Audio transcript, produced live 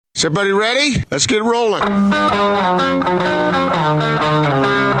Is everybody ready? Let's get rolling.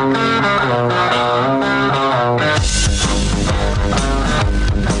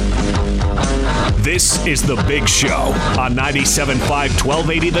 This is The Big Show on 97.5,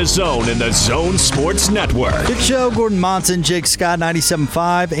 1280 The Zone and The Zone Sports Network. Big Show, Gordon Monson, Jake Scott,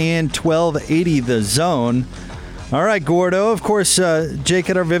 97.5 and 1280 The Zone. All right, Gordo. Of course, Jake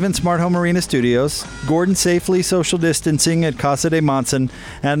at our Vivint Smart Home Arena Studios. Gordon safely social distancing at Casa de Monson.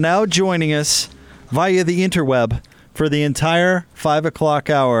 And now joining us via the interweb for the entire 5 o'clock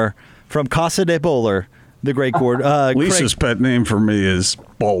hour from Casa de Bowler, the great Gordon. Lisa's pet name for me is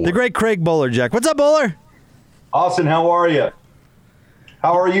Bowler. The great Craig Bolerjack. What's up, Bowler? Austin, how are you?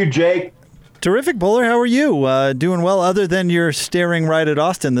 How are you, Jake? Terrific, Bowler. How are you? Doing well, other than you're staring right at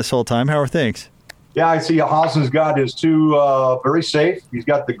Austin this whole time. How are things? Yeah, I see Austin's got his two very safe. He's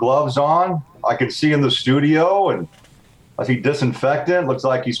got the gloves on. I can see in the studio, and I see disinfectant. Looks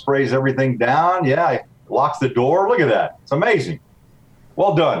like he sprays everything down. Yeah, he locks the door. Look at that. It's amazing.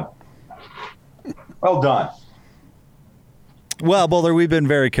 Well done. Well done. Well, Bowler, we've been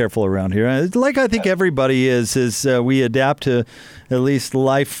very careful around here. Like I think everybody is we adapt to at least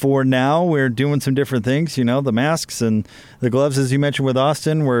life for now. We're doing some different things, you know, the masks and the gloves, as you mentioned with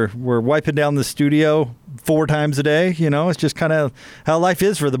Austin. We're wiping down the studio 4 times a day. You know, it's just kind of how life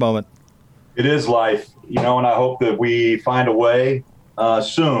is for the moment. It is life, you know, and I hope that we find a way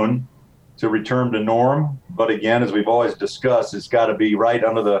soon to return to norm. But again, as we've always discussed, it's got to be right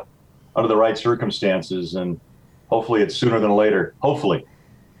under the right circumstances, and hopefully it's sooner than later. Hopefully.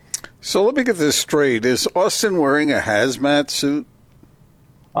 So let me get this straight. Is Austin wearing a hazmat suit?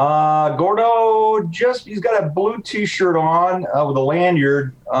 Gordo, he's got a blue T-shirt on with a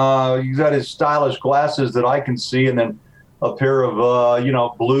lanyard. He's got his stylish glasses that I can see, and then a pair of,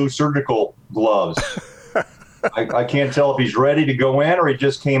 blue surgical gloves. I can't tell if he's ready to go in or he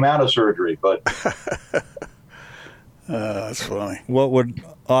just came out of surgery, but... That's funny. What would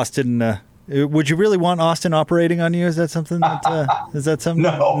Austin... would you really want Austin operating on you? Is that something is that something?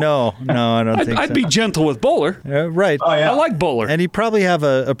 No, I don't think so. I'd be gentle with Bowler. Right. Oh, yeah. I like Bowler. And he'd probably have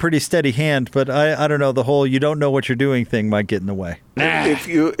a pretty steady hand, but I don't know, the whole you don't know what you're doing thing might get in the way. Nah. If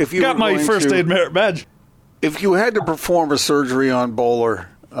you got my first aid merit badge. If you had to perform a surgery on Bowler,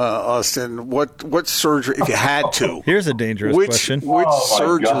 Austin, what surgery, if you had to? Here's a dangerous question. Which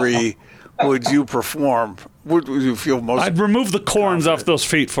surgery would you perform? Would you feel most? I'd remove the corns off those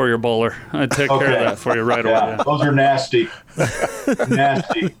feet for you, Bowler. I'd take care of that for you right away. Yeah. Those are nasty.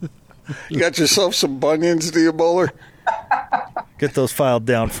 Nasty. You got yourself some bunions, do you, Bowler? Get those filed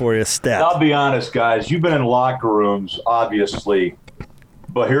down for you, stat. I'll be honest, guys. You've been in locker rooms, obviously,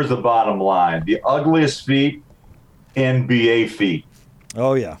 but here's the bottom line. The ugliest feet, NBA feet.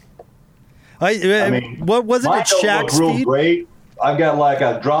 Oh, yeah. I mean, what wasn't it, Shaq's real feet? Great. I've got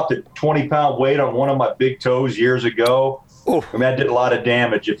I dropped a 20-pound weight on one of my big toes years ago. Oh. I mean, that did a lot of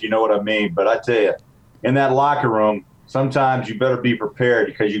damage, if you know what I mean. But I tell you, in that locker room, sometimes you better be prepared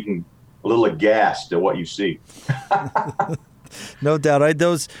because you can a little aghast at what you see. No doubt.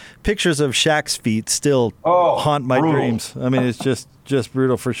 Those pictures of Shaq's feet still haunt my dreams. I mean, it's just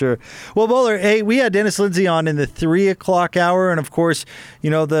brutal for sure. Well, Bowler, hey, we had Dennis Lindsay on in the 3 o'clock hour. And, of course, you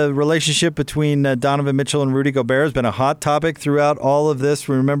know, the relationship between Donovan Mitchell and Rudy Gobert has been a hot topic throughout all of this.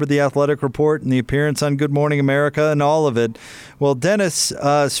 We remember the Athletic Report and the appearance on Good Morning America and all of it. Well, Dennis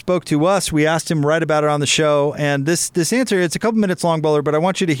spoke to us. We asked him right about it on the show. And this answer, it's a couple minutes long, Bowler, but I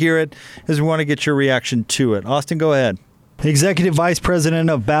want you to hear it as we want to get your reaction to it. Austin, go ahead. Executive Vice President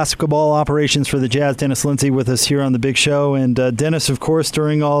of Basketball Operations for the Jazz, Dennis Lindsay, with us here on The Big Show. And Dennis, of course,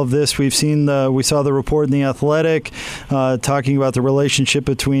 during all of this, we saw the report in The Athletic talking about the relationship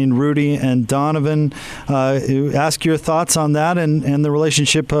between Rudy and Donovan. Ask your thoughts on that and the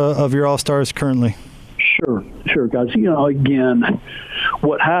relationship of your All-Stars currently. Sure, guys. You know, again,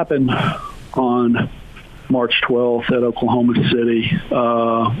 what happened on March 12th at Oklahoma City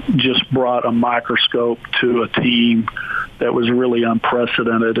just brought a microscope to a team that was really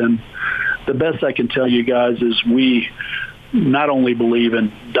unprecedented. And the best I can tell you guys is we not only believe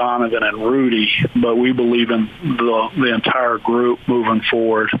in Donovan and Rudy, but we believe in the entire group moving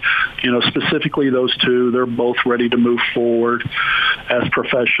forward. You know, specifically those two, they're both ready to move forward as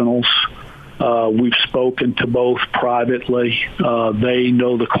professionals. We've spoken to both privately. They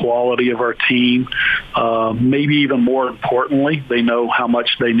know the quality of our team. Maybe even more importantly, they know how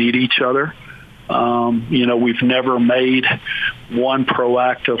much they need each other. You know, we've never made one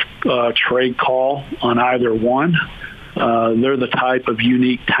proactive trade call on either one. They're the type of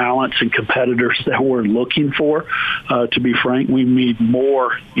unique talents and competitors that we're looking for. To be frank, we need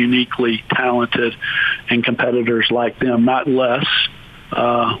more uniquely talented and competitors like them, not less.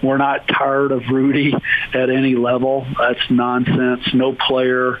 We're not tired of Rudy at any level. That's nonsense. No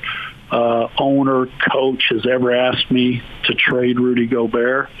player, owner, coach has ever asked me to trade Rudy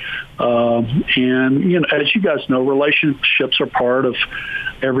Gobert. And, as you guys know, relationships are part of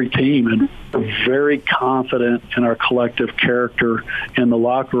every team, and we're very confident in our collective character in the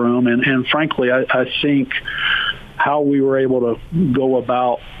locker room. And frankly, I think how we were able to go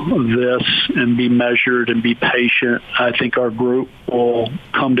about this and be measured and be patient, I think our group will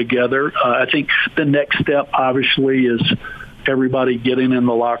come together. I think the next step, obviously, is everybody getting in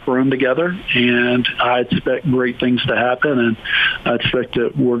the locker room together, and I expect great things to happen, and I expect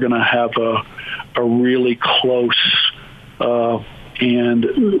that we're going to have a really close and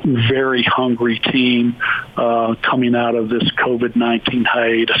very hungry team coming out of this COVID-19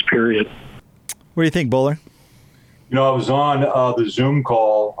 hiatus period. What do you think, Bowler? I was on the Zoom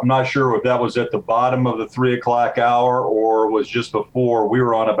call. I'm not sure if that was at the bottom of the 3 o'clock hour or was just before. We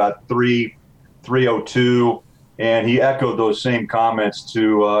were on about 3:02, and he echoed those same comments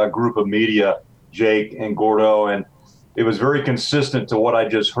to a group of media, Jake and Gordo, and it was very consistent to what I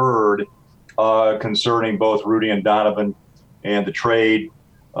just heard concerning both Rudy and Donovan and the trade.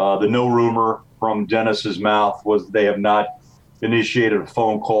 The no rumor from Dennis's mouth was they have not initiated a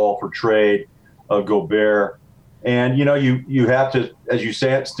phone call for trade of Gobert. And, you have to, as you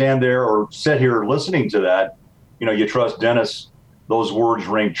stand there or sit here listening to that, you trust Dennis. Those words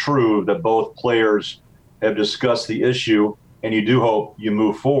ring true that both players have discussed the issue, and you do hope you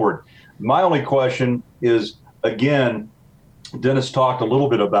move forward. My only question is, again, Dennis talked a little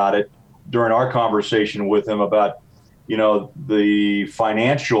bit about it during our conversation with him about, the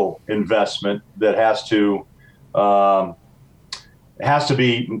financial investment that has to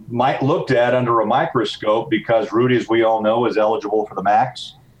be looked at under a microscope, because Rudy, as we all know, is eligible for the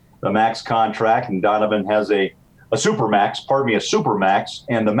max contract, and Donovan has a supermax,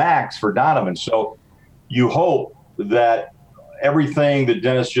 and the max for Donovan. So you hope that everything that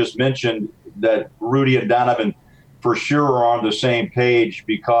Dennis just mentioned, that Rudy and Donovan for sure are on the same page,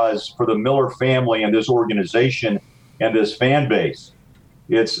 because for the Miller family and this organization and this fan base,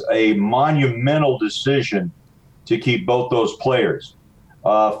 it's a monumental decision to keep both those players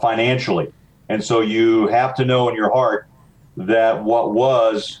financially. And so you have to know in your heart that what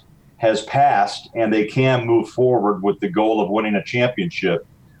was has passed, and they can move forward with the goal of winning a championship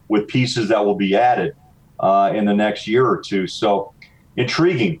with pieces that will be added in the next year or two. So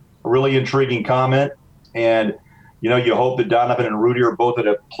intriguing, a really intriguing comment. And, you hope that Donovan and Rudy are both at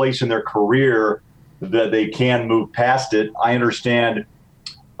a place in their career that they can move past it. I understand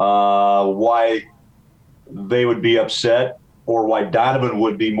why they would be upset, or why Donovan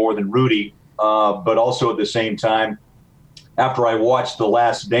would be more than Rudy. But also at the same time, after I watched The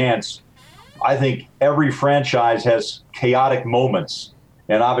Last Dance, I think every franchise has chaotic moments.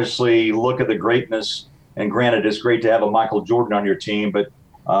 And obviously look at the greatness, and granted, it's great to have a Michael Jordan on your team, but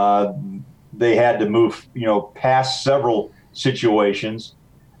they had to move, past several situations,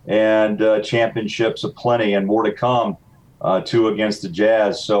 and championships aplenty and more to come, 2 against the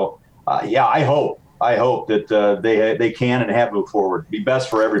Jazz. So, I hope that they can and have moved forward. Be best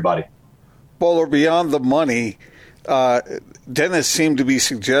for everybody. Bowler, beyond the money, Dennis seemed to be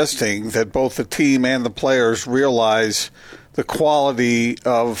suggesting that both the team and the players realize the quality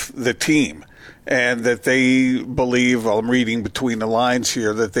of the team, and that they believe, I'm reading between the lines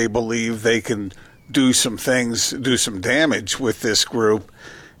here, that they believe they can do some things, do some damage with this group.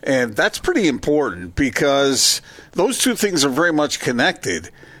 And that's pretty important, because those two things are very much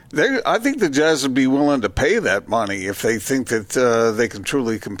connected. I think the Jazz would be willing to pay that money if they think that they can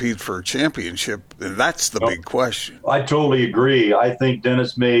truly compete for a championship. And that's the big question. I totally agree. I think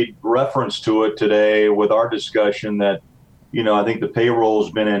Dennis made reference to it today with our discussion that, I think the payroll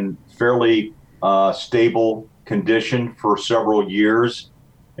has been in fairly stable condition for several years.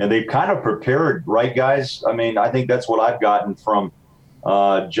 And they've kind of prepared, right, guys? I mean, I think that's what I've gotten from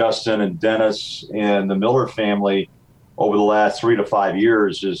Justin and Dennis and the Miller family over the last 3 to 5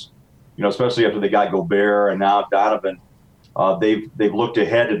 years is, especially after they got Gobert and now Donovan, they've looked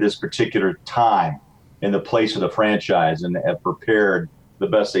ahead to this particular time in the place of the franchise and have prepared the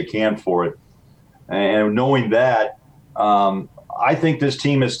best they can for it. And knowing that, I think this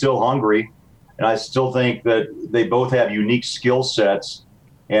team is still hungry, and I still think that they both have unique skill sets,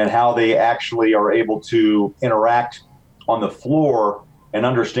 and how they actually are able to interact on the floor and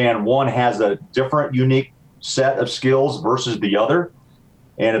understand one has a different, unique set of skills versus the other.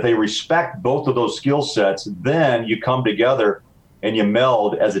 And if they respect both of those skill sets, then you come together and you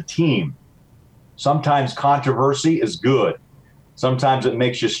meld as a team. Sometimes controversy is good. Sometimes it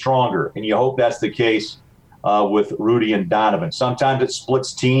makes you stronger, and you hope that's the case with Rudy and Donovan. Sometimes it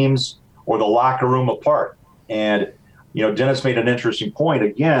splits teams or the locker room apart. And, Dennis made an interesting point,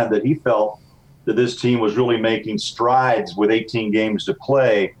 again, that he felt that this team was really making strides with 18 games to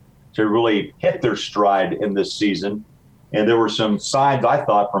play to really hit their stride in this season. And there were some signs, I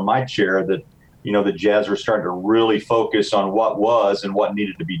thought, from my chair that, the Jazz were starting to really focus on what was and what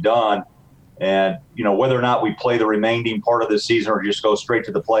needed to be done. And, whether or not we play the remaining part of the season or just go straight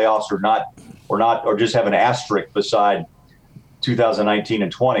to the playoffs or just have an asterisk beside 2019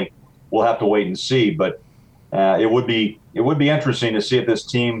 and 20, we'll have to wait and see. But it would be interesting to see if this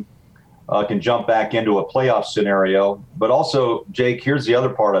team can jump back into a playoff scenario. But also, Jake, here's the other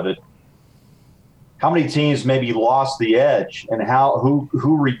part of it. How many teams maybe lost the edge, and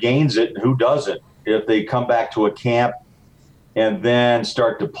who regains it and who doesn't if they come back to a camp and then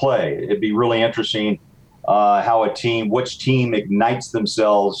start to play? It'd be really interesting which team ignites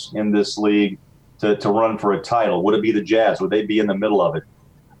themselves in this league to run for a title. Would it be the Jazz? Would they be in the middle of it?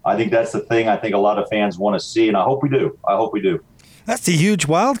 I think that's the thing I think a lot of fans want to see, and I hope we do. That's the huge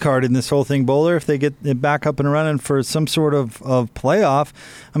wild card in this whole thing, Bowler. If they get it back up and running for some sort of playoff,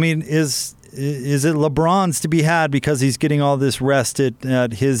 I mean, is it LeBron's to be had because he's getting all this rest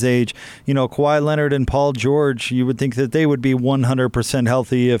at his age? Kawhi Leonard and Paul George, you would think that they would be 100%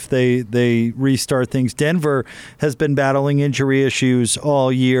 healthy if they restart things. Denver has been battling injury issues all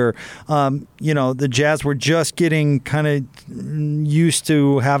year. The Jazz were just getting kind of used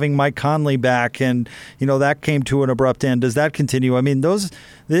to having Mike Conley back, and that came to an abrupt end. Does that continue? I mean,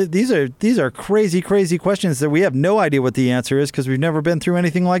 these are crazy questions that we have no idea what the answer is because we've never been through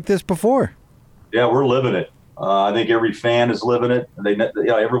anything like this before. Yeah, we're living it. I think every fan is living it.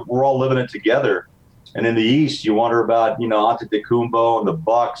 We're all living it together. And in the East, you wonder about, Antetokounmpo and the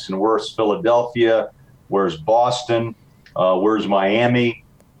Bucks, and where's Philadelphia, where's Boston, where's Miami.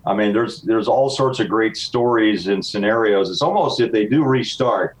 I mean, there's all sorts of great stories and scenarios. It's almost, if they do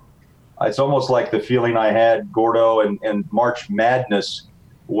restart, it's almost like the feeling I had, Gordo, and March Madness,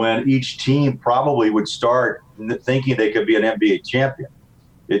 when each team probably would start thinking they could be an NBA champion.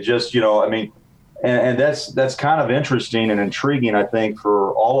 It just, and that's kind of interesting and intriguing, I think,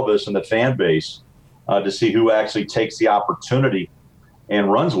 for all of us in the fan base to see who actually takes the opportunity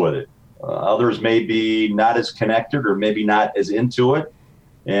and runs with it. Others may be not as connected or maybe not as into it,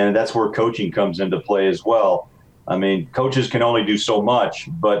 and that's where coaching comes into play as well. I mean, coaches can only do so much,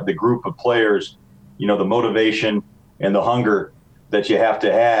 but the group of players, the motivation and the hunger that you have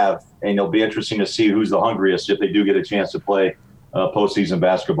to have, and it'll be interesting to see who's the hungriest if they do get a chance to play postseason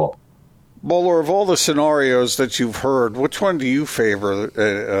basketball. Bowler, of all the scenarios that you've heard, which one do you favor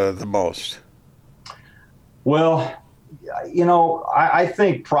the most? Well, I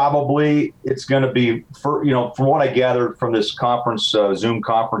think probably it's going to be, from what I gathered from this conference, Zoom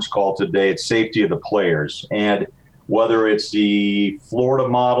conference call today, it's safety of the players. And whether it's the Florida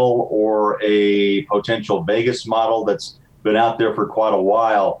model or a potential Vegas model that's been out there for quite a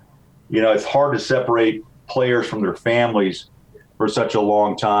while, it's hard to separate players from their families for such a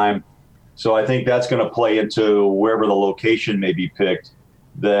long time. So I think that's going to play into wherever the location may be picked,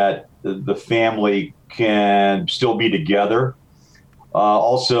 that the family can still be together.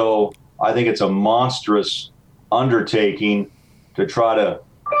 Also, I think it's a monstrous undertaking to try to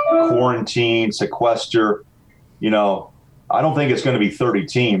quarantine, sequester. I don't think it's going to be 30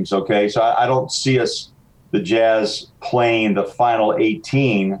 teams, okay? So I don't see the Jazz, playing the final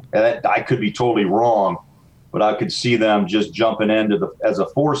 18. And I could be totally wrong, but I could see them just jumping into as a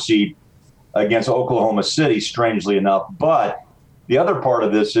 4 seed against Oklahoma City, strangely enough. But the other part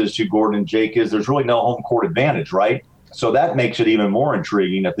of this is, to Gordon and Jake, is there's really no home court advantage, right? So that makes it even more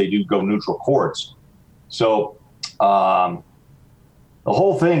intriguing if they do go neutral courts. So the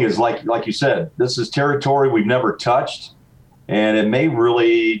whole thing is, like you said, this is territory we've never touched, and it may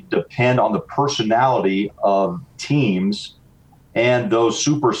really depend on the personality of teams and those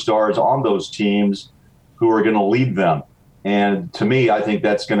superstars on those teams who are going to lead them. And to me, I think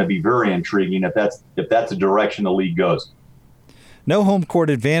that's going to be very intriguing if that's the direction the league goes. No home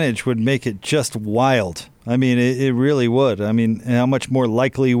court advantage would make it just wild. I mean, it really would. I mean, how much more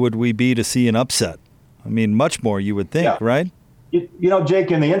likely would we be to see an upset? I mean, much more, you would think, right?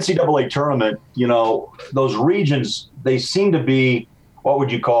 Jake, in the NCAA tournament, those regions, they seem to be, what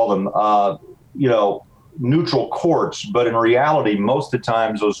would you call them? Neutral courts. But in reality, most of the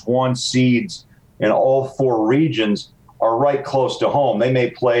times, those 1 seeds in all 4 regions are right close to home. They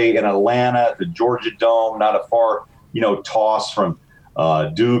may play in Atlanta, the Georgia Dome, not a far, toss from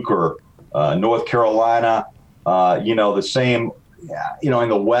Duke or North Carolina. The same, in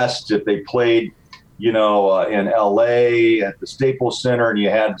the West, if they played, in L.A. at the Staples Center, and you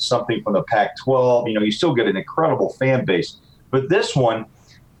had something from the Pac-12. You still get an incredible fan base. But this one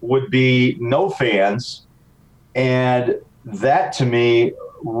would be no fans, and that to me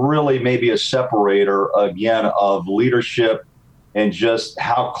really may be a separator, again, of leadership and just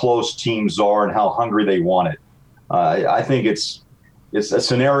how close teams are and how hungry they want it. I think it's a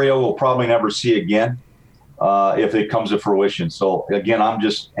scenario we'll probably never see again if it comes to fruition. So, again, I'm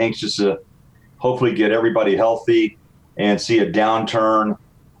just anxious to hopefully get everybody healthy and see a downturn,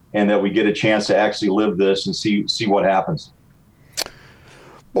 and that we get a chance to actually live this and see what happens.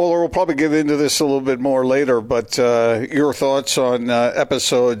 Well, we'll probably get into this a little bit more later, but your thoughts on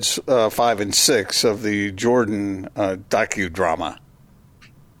episodes 5 and 6 of the Jordan docudrama?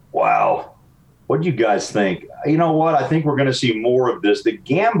 Wow. What do you guys think? You know what? I think we're going to see more of this. The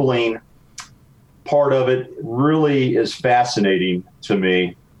gambling part of it really is fascinating to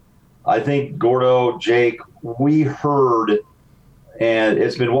me. I think, Gordo, Jake, we heard, and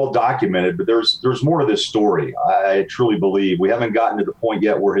it's been well documented, but there's more to this story. I truly believe we haven't gotten to the point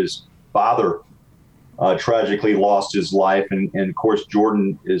yet where his father tragically lost his life. And of course,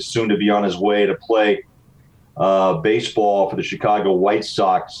 Jordan is soon to be on his way to play baseball for the Chicago White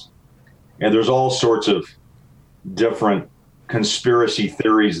Sox. And there's all sorts of different conspiracy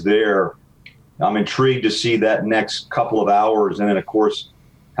theories there. I'm intrigued to see that next couple of hours. And then, of course,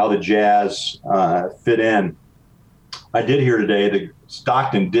 how the Jazz fit in. I did hear today that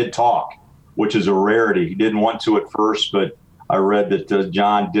Stockton did talk, which is a rarity. He didn't want to at first, but I read that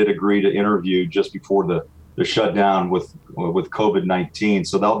John did agree to interview just before the shutdown with COVID-19.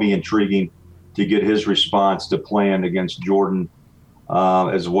 So that'll be intriguing to get his response to playing against Jordan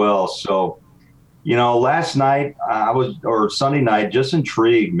as well. So, last night or Sunday night, just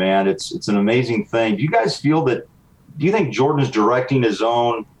intrigued, man. It's an amazing thing. Do you guys feel that? Do you think Jordan's directing his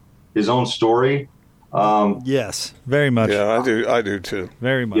own story? Yes, very much. Yeah, I do too.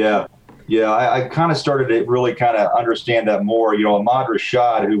 Very much. Yeah. I kind of started to really kind of understand that more. Ahmad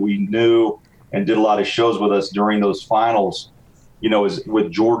Rashad, who we knew and did a lot of shows with us during those finals, is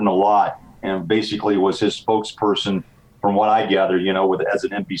with Jordan a lot, and basically was his spokesperson, from what I gather, as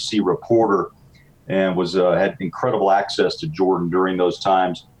an NBC reporter, and was had incredible access to Jordan during those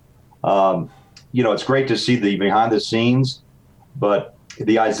times. It's great to see the behind the scenes, but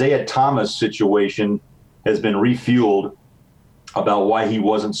the Isaiah Thomas situation has been refueled about why he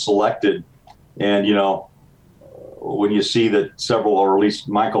wasn't selected. And, when you see that several, or at least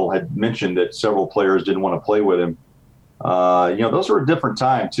Michael had mentioned that several players didn't want to play with him, those were a different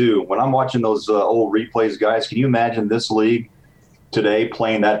time too. When I'm watching those old replays, guys, can you imagine this league today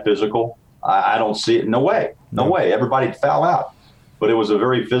playing that physical? I don't see it. No way. Everybody'd foul out. But it was a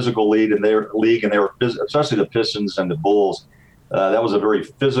very physical league, and they were, especially the Pistons and the Bulls. That was a very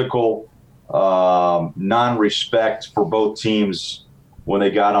physical, non-respect for both teams when they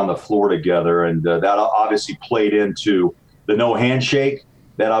got on the floor together. And that obviously played into the no handshake.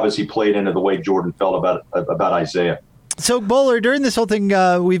 That obviously played into the way Jordan felt about Isaiah. So, Bowler, during this whole thing,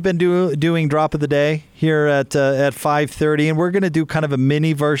 we've been doing Drop of the Day here at 5:30, and we're going to do kind of a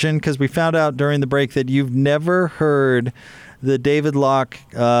mini version because we found out during the break that you've never heard the David Locke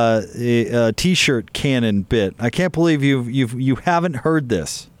T-shirt cannon bit. I can't believe you haven't heard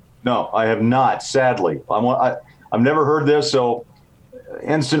this. No, I have not. Sadly, I've never heard this. So,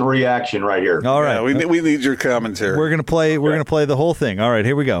 instant reaction right here. All right, yeah, we need your commentary. We're gonna play. We're gonna play the whole thing. All right,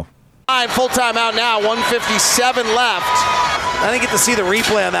 here we go. Full timeout now. 1:57 left. I didn't get to see the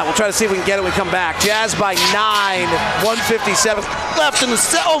replay on that. We'll try to see if we can get it when we come back. Jazz by 9. 1:57 left in the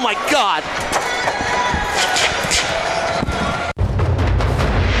set. Oh my God.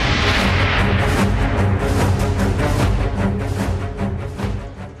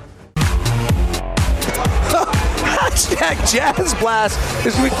 Jazz Blast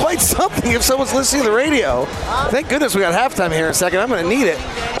is going to be quite something if someone's listening to the radio. Thank goodness we got halftime here in a second. I'm going to need it.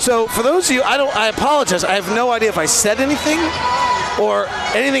 So for those of you, I apologize. I have no idea if I said anything or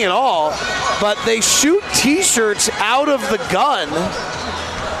anything at all, but they shoot T-shirts out of the gun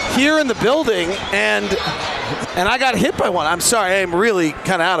here in the building, and I got hit by one. I'm sorry. I am really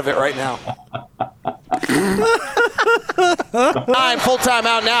kind of out of it right now. Full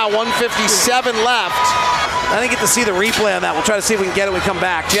timeout now. 1:57 left. I didn't get to see the replay on that. We'll try to see if we can get it when we come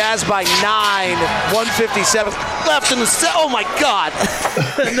back. Jazz by 9. 1:57 left in the set. Oh my God.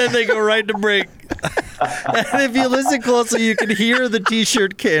 And then they go right to break. And if you listen closely, you can hear the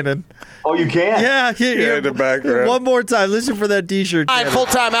T-shirt cannon. Oh, you can? Yeah, in the background. One more time. Listen for that T-shirt cannon. Full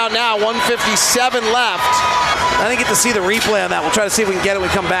timeout now. 1:57 left. I didn't get to see the replay on that. We'll try to see if we can get it when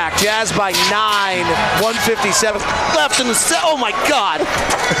we come back. Jazz by 9. 1:57 left in the set. Oh, my God.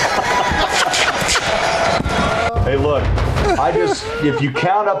 Hey, look. If you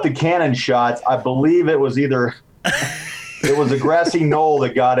count up the cannon shots, I believe it was either it was a grassy knoll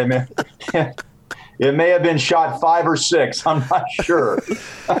that got him in. It may have been shot 5 or 6. I'm not sure.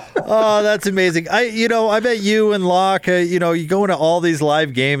 Oh, that's amazing. I bet you and Locke, you go into all these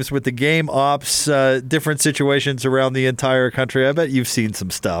live games with the game ops, different situations around the entire country. I bet you've seen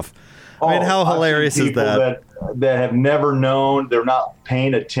some stuff. I mean, how hilarious is that? That have never known, they're not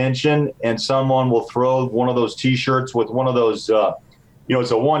paying attention, and someone will throw one of those T-shirts with one of those,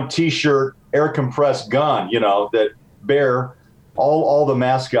 it's a one T-shirt air compressed gun, that Bear. All the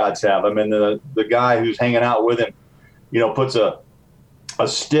mascots have them, and the guy who's hanging out with him, puts a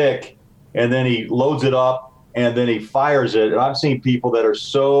stick, and then he loads it up, and then he fires it. And I've seen people that are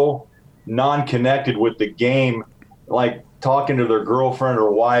so non-connected with the game, like talking to their girlfriend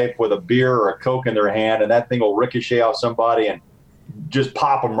or wife with a beer or a Coke in their hand, and that thing will ricochet off somebody and just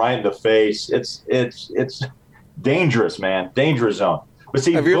pop them right in the face. It's dangerous, man. Dangerous zone. But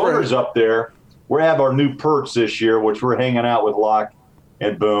see, Boler's up there. We have our new perks this year, which we're hanging out with Locke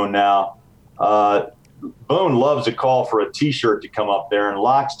and Boone now. Boone loves a call for a T-shirt to come up there, and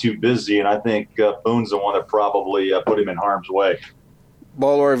Locke's too busy, and I think Boone's the one that probably put him in harm's way.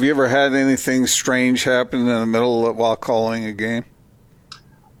 Boler, have you ever had anything strange happen in the middle while calling a game?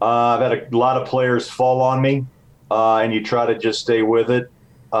 I've had a lot of players fall on me, and you try to just stay with it.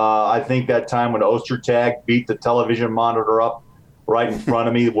 I think that time when Ostertag beat the television monitor up right in front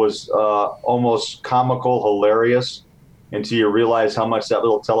of me was almost comical, hilarious, until you realize how much that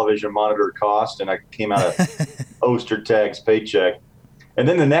little television monitor cost, and I came out of Ostertag's paycheck. And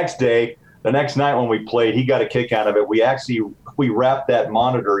then the next night when we played, he got a kick out of it. We wrapped that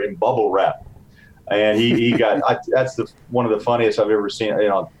monitor in bubble wrap, and he got that's one of the funniest I've ever seen.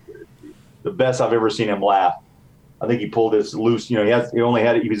 The best I've ever seen him laugh. I think he pulled his loose. He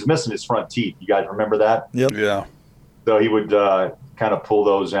was missing his front teeth. You guys remember that? Yep. Yeah. So he would kind of pull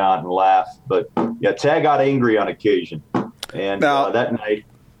those out and laugh. But yeah, Tag got angry on occasion, and that night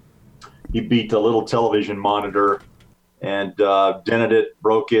he beat the little television monitor and dented it,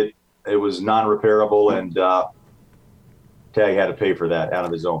 broke it. It was non-repairable, and Tag had to pay for that out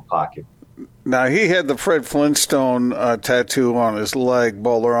of his own pocket. Now, he had the Fred Flintstone tattoo on his leg,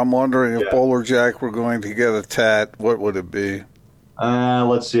 Boler. I'm wondering if Bolerjack were going to get a tat, what would it be?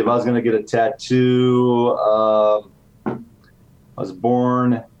 Let's see. If I was going to get a tattoo, I was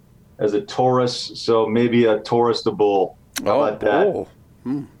born as a Taurus, so maybe a Taurus the Bull. How about that? Oh.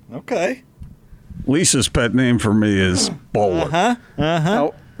 Okay. Lisa's pet name for me is Boler.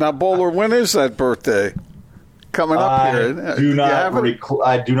 Now, Boler, when is that birthday? Coming up here.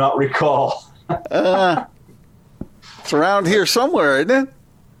 I do not recall. It's around here somewhere, isn't it?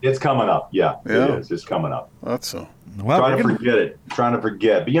 It's coming up. Yeah. It is. It's coming up. That's so. Well, Trying to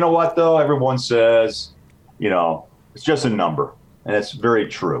forget. But you know what, though? Everyone says, it's just a number. And it's very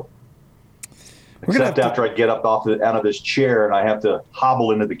true. Except after I get up out of this chair and I have to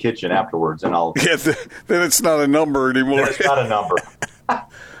hobble into the kitchen afterwards, and I'll. Yeah, then it's not a number anymore. It's not a number.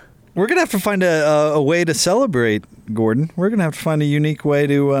 We're gonna have to find a way to celebrate, Gordon. We're gonna have to find a unique way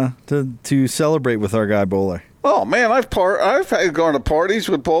to celebrate with our guy Boler. Oh man, I've gone to parties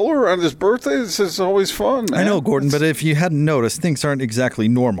with Boler on his birthday. This is always fun, man. I know, Gordon, but if you hadn't noticed, things aren't exactly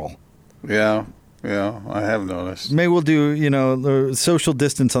normal. Yeah, I have noticed. Maybe we'll do the social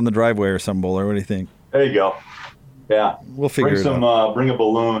distance on the driveway or something, Boler. What do you think? There you go. Yeah, we'll figure it out. Bring a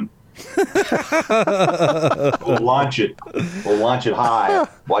balloon. We'll launch it. We'll launch it high.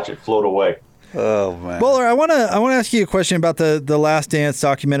 Watch it float away. Oh man, Boler, I want to ask you a question about the Last Dance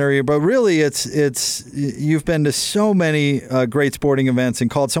documentary, but really, it's you've been to so many great sporting events and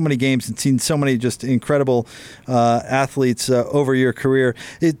called so many games and seen so many just incredible athletes over your career.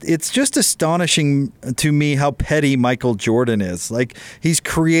 It's just astonishing to me how petty Michael Jordan is. Like, he's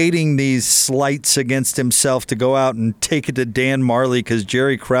creating these slights against himself to go out and take it to Dan Marley because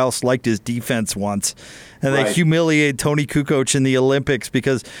Jerry Krause liked his defense once. And they humiliate Tony Kukoc in the Olympics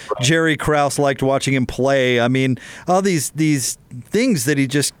because Jerry Krause liked watching him play. I mean, all these things that he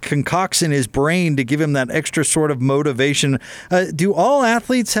just concocts in his brain to give him that extra sort of motivation. Do all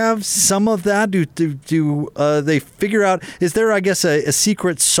athletes have some of that? Do they figure out, is there, I guess, a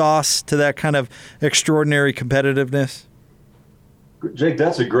secret sauce to that kind of extraordinary competitiveness? Jake,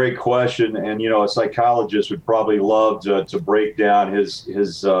 that's a great question, and a psychologist would probably love to break down his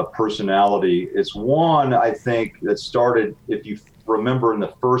personality. It's one, I think, that started. If you remember in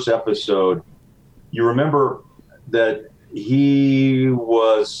the first episode, you remember that he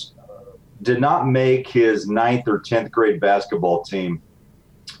did not make his 9th or 10th grade basketball team,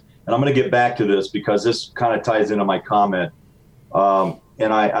 and I'm going to get back to this because this kind of ties into my comment.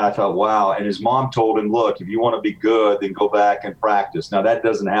 And I thought, wow. And his mom told him, look, if you want to be good, then go back and practice. Now, that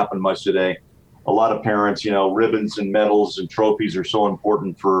doesn't happen much today. A lot of parents, ribbons and medals and trophies are so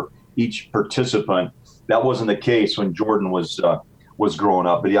important for each participant. That wasn't the case when Jordan was growing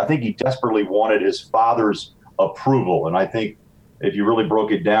up. But I think he desperately wanted his father's approval. And I think if you really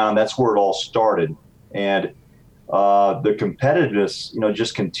broke it down, that's where it all started. And the competitiveness,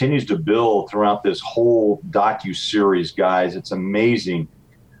 just continues to build throughout this whole docu-series, guys. It's amazing.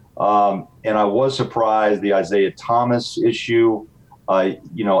 And I was surprised the Isaiah Thomas issue,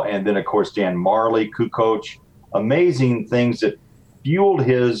 and then, of course, Dan Marley, coach. Amazing things that fueled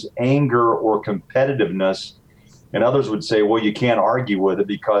his anger or competitiveness. And others would say, well, you can't argue with it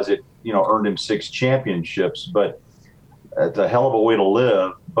because it, earned him 6 championships. But it's a hell of a way to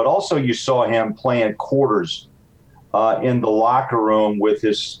live. But also you saw him playing quarters in the locker room with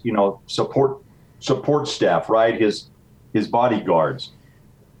his, support staff, right? His bodyguards,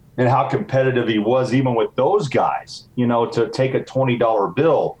 and how competitive he was even with those guys, to take a $20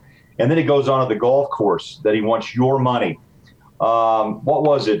 bill. And then he goes on to the golf course that he wants your money. What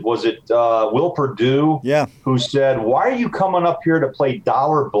was it? Was it Will Perdue? Yeah. Who said, why are you coming up here to play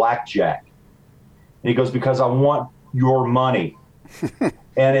dollar blackjack? And he goes, because I want your money.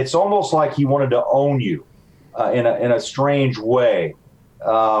 And it's almost like he wanted to own you. In a strange way,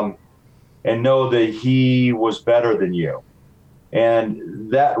 and know that he was better than you. And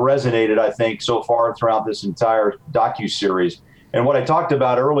that resonated, I think, so far throughout this entire docuseries. And what I talked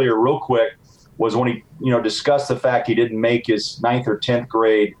about earlier real quick was when he, discussed the fact he didn't make his 9th or 10th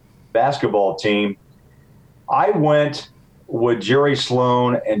grade basketball team. I went with Jerry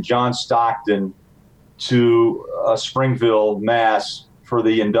Sloan and John Stockton to Springfield, Mass. For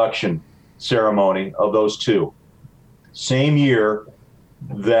the induction ceremony of those two. Same year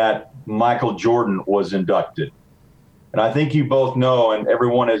that Michael Jordan was inducted. And I think you both know, and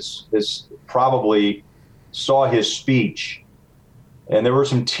everyone is probably saw his speech. And there were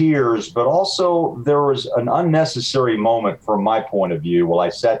some tears, but also there was an unnecessary moment from my point of view while I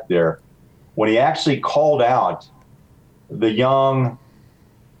sat there when he actually called out the young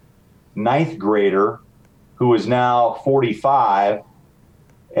 9th grader who is now 45.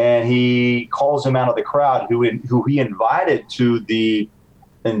 And he calls him out of the crowd who he invited to the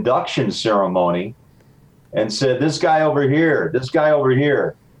induction ceremony and said, this guy over here is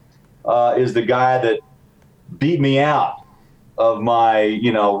the guy that beat me out of my,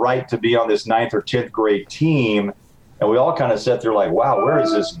 right to be on this 9th or 10th grade team. And we all kind of sat there like, wow, where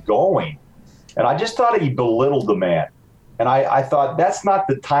is this going? And I just thought he belittled the man. And I thought that's not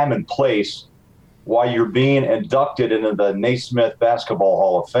the time and place while you're being inducted into the Naismith Basketball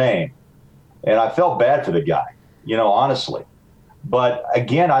Hall of Fame. And I felt bad for the guy, honestly. But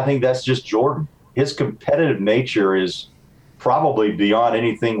again, I think that's just Jordan. His competitive nature is probably beyond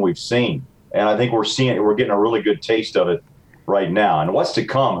anything we've seen. And I think we're getting a really good taste of it right now. And what's to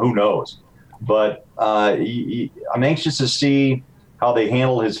come, who knows? But I'm anxious to see how they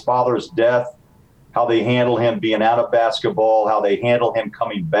handle his father's death, how they handle him being out of basketball, how they handle him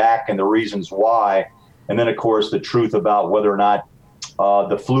coming back and the reasons why. And then, of course, the truth about whether or not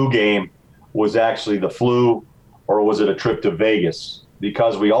the flu game was actually the flu or was it a trip to Vegas?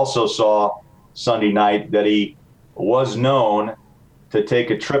 Because we also saw Sunday night that he was known to take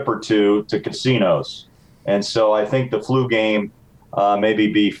a trip or two to casinos. And so I think the flu game maybe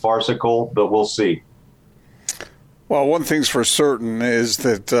be farcical, but we'll see. Well, one thing's for certain is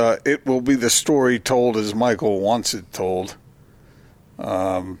that it will be the story told as Michael wants it told.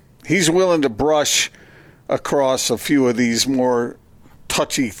 He's willing to brush across a few of these more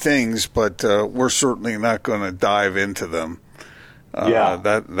touchy things, but we're certainly not going to dive into them.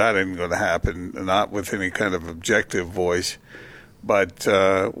 That ain't going to happen, not with any kind of objective voice. But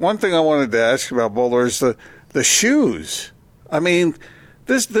one thing I wanted to ask you about, Bowler, is the shoes. I mean,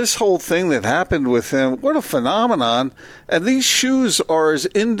 this whole thing that happened with him, what a phenomenon. And these shoes are as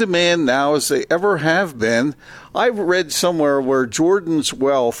in demand now as they ever have been. I've read somewhere where Jordan's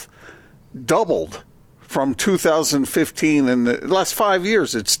wealth doubled from 2015. In the last 5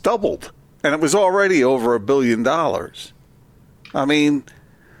 years, it's doubled. And it was already over $1 billion. I mean,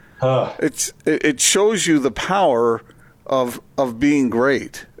 it shows you the power of being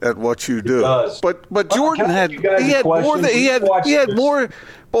great at what you do. But Jordan had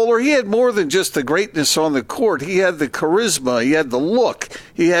more than just the greatness on the court. He had the charisma, he had the look.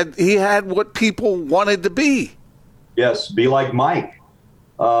 He had what people wanted to be. Yes, be like Mike.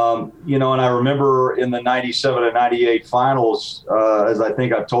 And I remember in the 97 and 98 finals, as I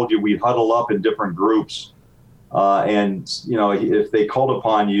think I've told you, we'd huddle up in different groups. If they called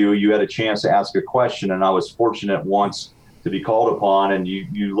upon you, you had a chance to ask a question. And I was fortunate once to be called upon, and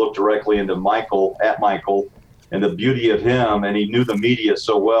you looked directly into Michael, and the beauty of him. And he knew the media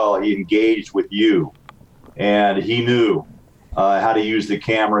so well, he engaged with you. And he knew how to use the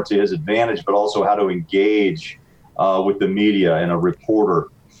camera to his advantage, but also how to engage with the media and a reporter.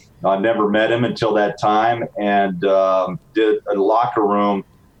 I never met him until that time, and did a locker room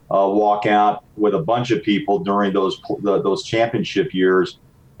walkout with a bunch of people during those championship years,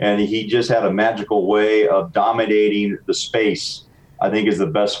 and he just had a magical way of dominating the space, I think is the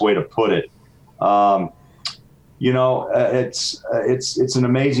best way to put it. It's an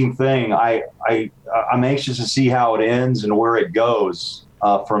amazing thing. I'm anxious to see how it ends and where it goes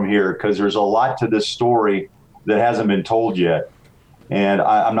from here, because there's a lot to this story that hasn't been told yet. And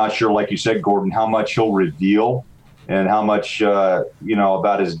I'm not sure, like you said, Gordon, how much he'll reveal and how much,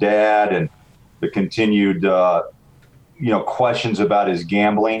 about his dad and the continued, questions about his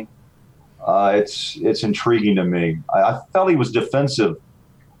gambling. It's intriguing to me. I felt he was defensive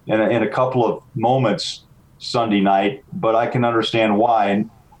in a couple of moments Sunday night, but I can understand why. And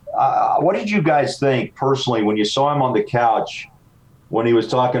what did you guys think personally when you saw him on the couch when he was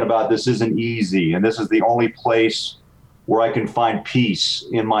talking about this isn't easy and this is the only place where I can find peace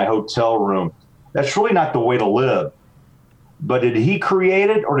in my hotel room? That's really not the way to live. But did he create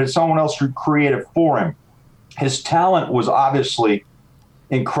it, or did someone else create it for him? His talent was obviously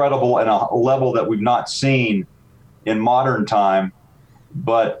incredible at a level that we've not seen in modern time.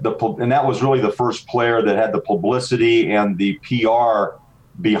 And that was really the first player that had the publicity and the PR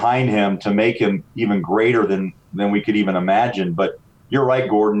behind him to make him even greater than we could even imagine. But you're right,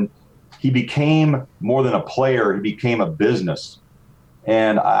 Gordon. He became more than a player. He became a business.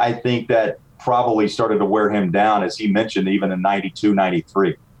 And I think that probably started to wear him down, as he mentioned, even in 92,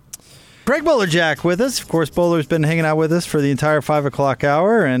 93. Greg Bolerjack with us. Of course, Bowler's been hanging out with us for the entire 5 o'clock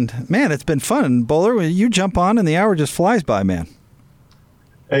hour. And, man, it's been fun. Bowler, you jump on and the hour just flies by, man.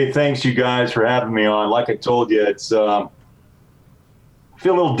 Hey, thanks, you guys, for having me on. Like I told you, it's I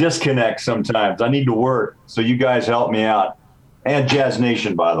feel a little disconnect sometimes. I need to work, so you guys help me out. And Jazz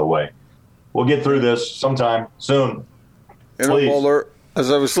Nation, by the way. We'll get through this sometime soon. Please. Bowler, as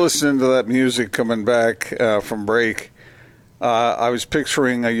I was listening to that music coming back from break, I was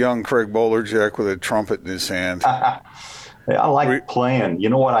picturing a young Craig Bolerjack with a trumpet in his hand. Hey, I like playing. You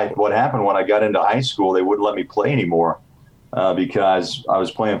know what happened when I got into high school? They wouldn't let me play anymore because I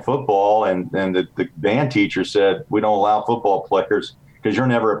was playing football, and the band teacher said, we don't allow football players because you're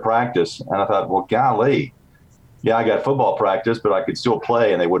never at practice. And I thought, well, golly. Yeah, I got football practice, but I could still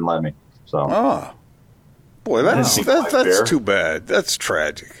play, and they wouldn't let me. So, boy, that's too bad. That's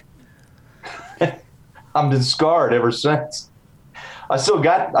tragic. I've been scarred ever since. I still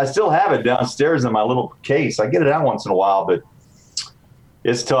have it downstairs in my little case. I get it out once in a while, but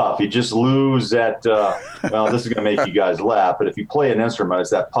it's tough. You just lose that. This is going to make you guys laugh, but if you play an instrument,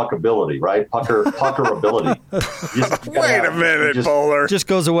 it's that puckability, right? Puckerability. Wait a minute, Bowler. Just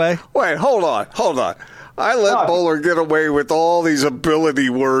goes away. Wait, hold on. I let Bowler get away with all these ability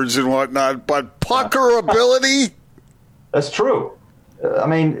words and whatnot, but puckerability? That's true. I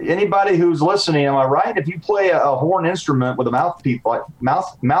mean, anybody who's listening, am I right? If you play a horn instrument with a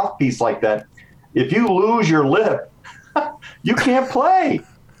mouthpiece like that, if you lose your lip, you can't play.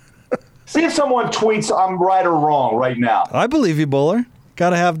 See if someone tweets I'm right or wrong right now. I believe you, Bowler. Got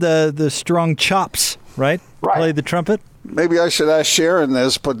to have the strong chops, right? Play the trumpet. Maybe I should ask Sharon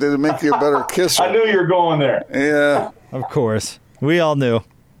this, but did it make you a better kisser? I knew you were going there. Yeah. Of course. We all knew.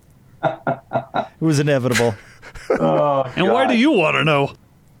 It was inevitable. And why do you want to know?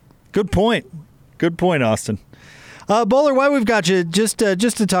 Good point, Austin. Bowler, why we've got you, just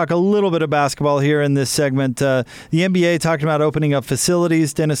to talk a little bit of basketball here in this segment. The NBA talking about opening up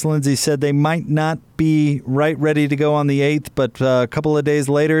facilities. Dennis Lindsay said they might not be ready to go on the 8th, but a couple of days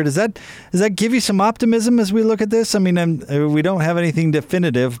later. Does that give you some optimism as we look at this? I mean, we don't have anything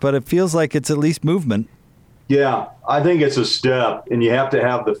definitive, but it feels like it's at least movement. Yeah, I think it's a step, and you have to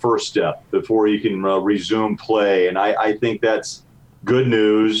have the first step before you can resume play, and I think that's good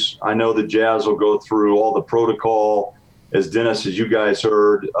news. I know the Jazz will go through all the protocol, as Dennis, as you guys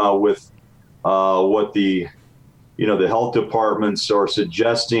heard, with what the health departments are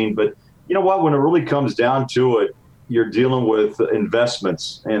suggesting. But you know what? When it really comes down to it, you're dealing with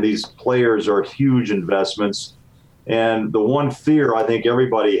investments, and these players are huge investments. And the one fear I think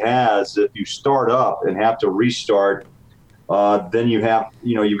everybody has, if you start up and have to restart, then you've got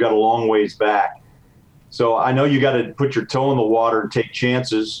a long ways back. So I know you got to put your toe in the water and take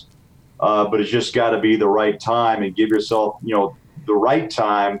chances, but it's just got to be the right time and give yourself, the right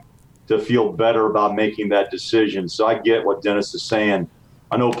time to feel better about making that decision. So I get what Dennis is saying.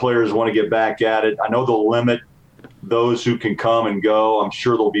 I know players want to get back at it. I know they'll limit those who can come and go. I'm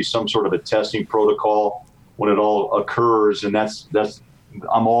sure there'll be some sort of a testing protocol when it all occurs, and that's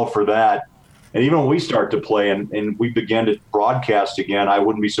I'm all for that. And even when we start to play and we begin to broadcast again, I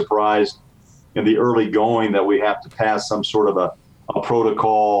wouldn't be surprised in the early going that we have to pass some sort of a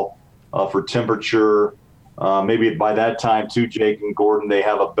protocol for temperature. Maybe by that time, too, Jake and Gordon, they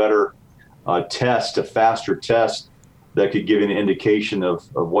have a better test, a faster test that could give you an indication of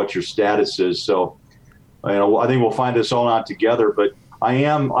what your status is. So, I think we'll find this all out together. But I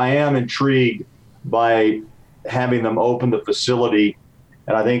am intrigued by having them open the facility.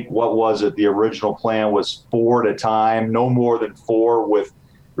 And I think the original plan was 4 at a time, no more than 4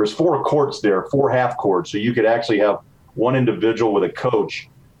 there's 4 courts there, 4 half courts. So you could actually have one individual with a coach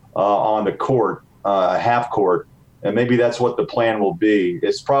on the court, half court. And maybe that's what the plan will be.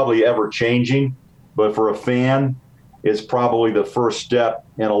 It's probably ever changing, but for a fan, it's probably the first step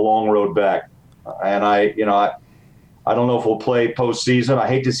in a long road back. And I don't know if we'll play postseason. I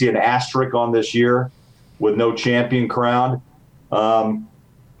hate to see an asterisk on this year with no champion crowned.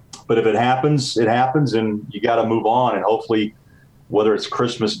 But if it happens, it happens, and you got to move on. And hopefully, whether it's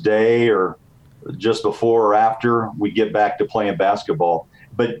Christmas Day or just before or after, we get back to playing basketball.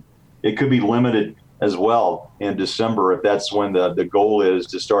 But it could be limited as well in December if that's when the goal is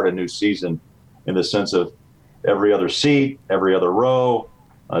to start a new season, in the sense of every other seat, every other row.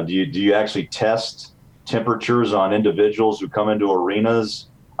 Do you actually test temperatures on individuals who come into arenas?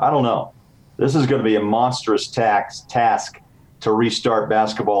 I don't know. This is going to be a monstrous task to restart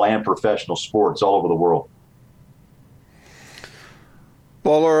basketball and professional sports all over the world.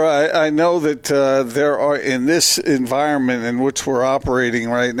 Bowler, I know that there are, in this environment in which we're operating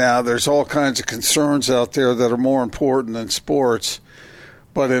right now, there's all kinds of concerns out there that are more important than sports.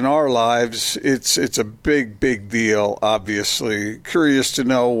 But in our lives, it's a big, big deal, obviously. Curious to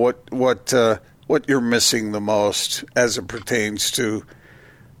know what you're missing the most as it pertains to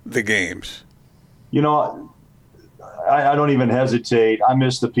the games. I don't even hesitate. I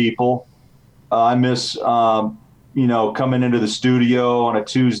miss the people. I miss, coming into the studio on a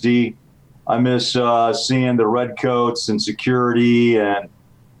Tuesday. I miss seeing the redcoats and security and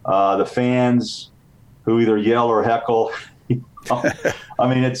the fans who either yell or heckle. I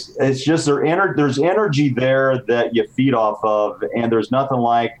mean, it's just there's energy there that you feed off of, and there's nothing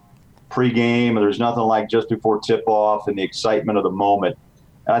like pregame, and there's nothing like just before tip-off and the excitement of the moment.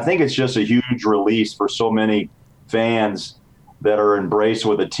 And I think it's just a huge release for so many fans that are embraced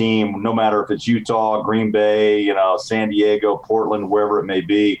with a team, no matter if it's Utah, Green Bay, San Diego, Portland, wherever it may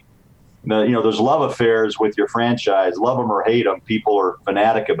be. There's love affairs with your franchise. Love them or hate them, people are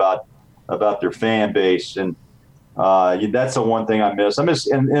fanatic about their fan base, and that's the one thing I miss.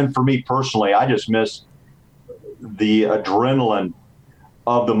 And for me personally, I just miss the adrenaline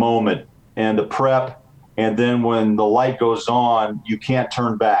of the moment and the prep. And then when the light goes on, you can't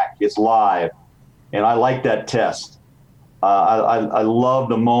turn back. It's live. And I like that test. I love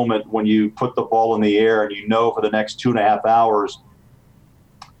the moment when you put the ball in the air and for the next 2.5 hours,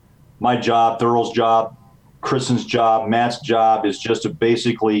 my job, Thurl's job, Kristen's job, Matt's job is just to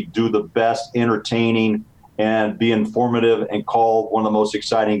basically do the best entertaining and be informative and call one of the most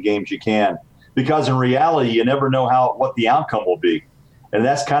exciting games you can. Because in reality, you never know what the outcome will be. And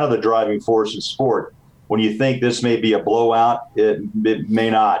that's kind of the driving force in sport. When you think this may be a blowout, it may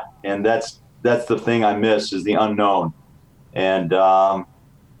not. And that's the thing I miss, is the unknown. And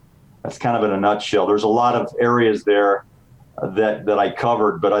that's kind of in a nutshell. There's a lot of areas there that I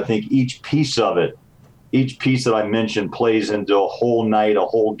covered, but I think each piece that I mentioned plays into a whole night, a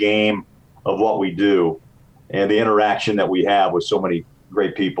whole game of what we do and the interaction that we have with so many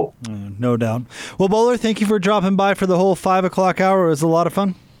great people. No doubt. Well, Bowler, thank you for dropping by for the whole 5 o'clock hour. It was a lot of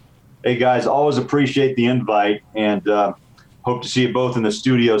fun. Hey, guys, always appreciate the invite, and hope to see you both in the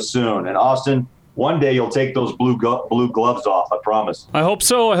studio soon. And Austin, one day you'll take those blue gloves off, I promise. I hope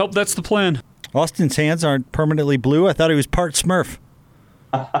so. I hope that's the plan. Austin's hands aren't permanently blue. I thought he was part Smurf.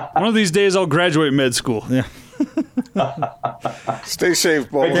 One of these days I'll graduate med school. Yeah. Stay safe,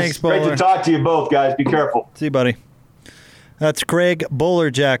 Bowler. Thanks, Bowler. Great to talk to you both, guys. Be careful. See you, buddy. That's Greg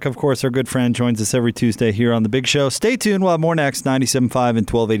Bolerjack, of course, our good friend, joins us every Tuesday here on The Big Show. Stay tuned. We'll have more next, 97.5 and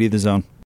 1280 The Zone.